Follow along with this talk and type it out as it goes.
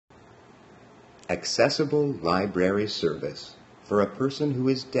Accessible library service for a person who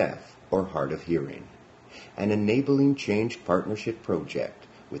is deaf or hard of hearing. An enabling change partnership project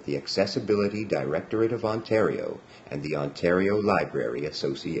with the Accessibility Directorate of Ontario and the Ontario Library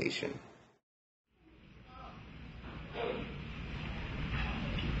Association.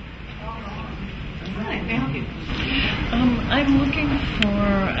 Hi, may I help you? I'm looking for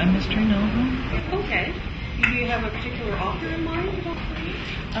a mystery novel. Okay. Do you have a particular author in mind about read?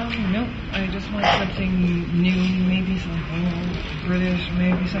 Nope. I just want something new, maybe something British,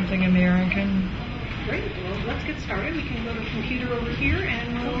 maybe something American. Great. Well, let's get started. We can go to the computer over here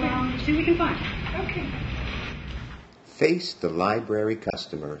and we'll see what we can find. Okay. Face the library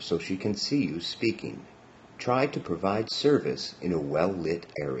customer so she can see you speaking. Try to provide service in a well-lit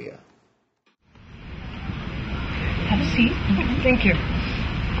area. Have a seat. Thank you.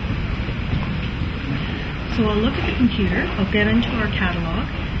 So I'll look at the computer, I'll get into our catalog,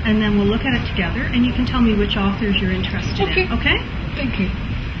 and then we'll look at it together, and you can tell me which authors you're interested in. Okay? Thank you.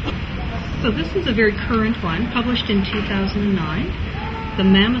 So this is a very current one, published in 2009, the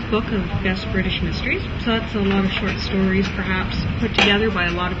Mammoth Book of Best British Mysteries. So that's a lot of short stories, perhaps, put together by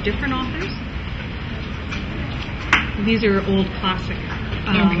a lot of different authors. These are old classic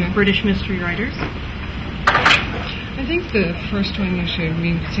British mystery writers. I think the first one you showed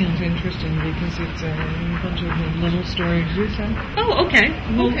me sounds interesting because it's a bunch of little stories, you said? Oh, okay.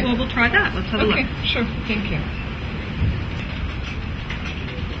 We'll try that. Let's have a look. Okay, sure. Thank you.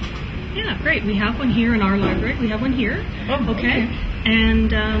 Yeah, great. We have one here in our library. We have one here. Oh, okay.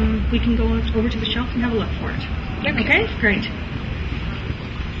 And we can go over to the shelf and have a look for it. Okay? Great.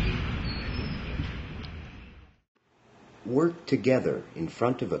 Work together in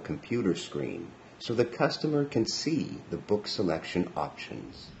front of a computer screen so the customer can see the book selection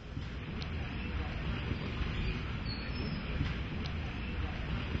options.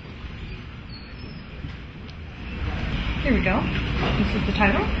 Here we go. This is the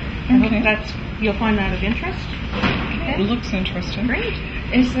title. Okay. You'll find that of interest. Okay. It looks interesting. Great.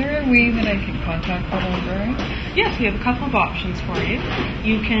 Is there a way that I can contact the library? Yes, we have a couple of options for you.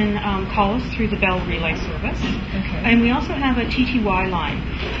 You can call us through the Bell Relay service. Okay. And we also have a TTY line.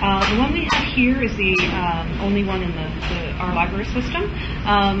 The one we have here is the only one in our library system.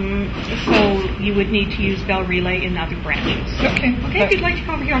 So you would need to use Bell Relay in other branches. Okay. Okay, if you'd like to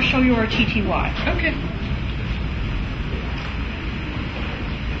come over here, I'll show you our TTY. Okay.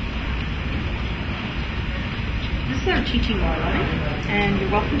 This is our TTY line, and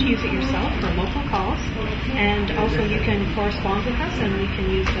you're welcome to use it yourself for local calls. And also you can correspond with us, and we can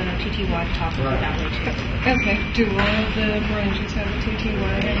use the TTY to talk about that way too. Okay. Do all of the branches have a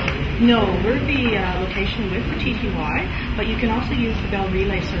TTY? No, we're the location with the TTY, but you can also use the Bell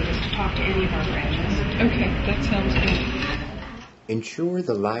Relay service to talk to any of our branches. Okay, that sounds good. Ensure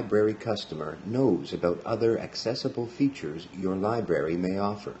the library customer knows about other accessible features your library may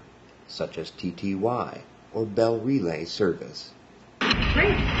offer, such as TTY or Bell Relay service.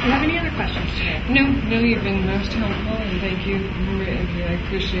 Great. Do you have any other questions today? No, you've been most helpful, and thank you. I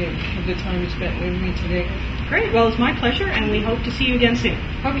appreciate the time you spent with me today. Great. Well, it's my pleasure, and we hope to see you again soon.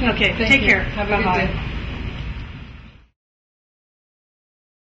 Okay. Take care. Have a good day.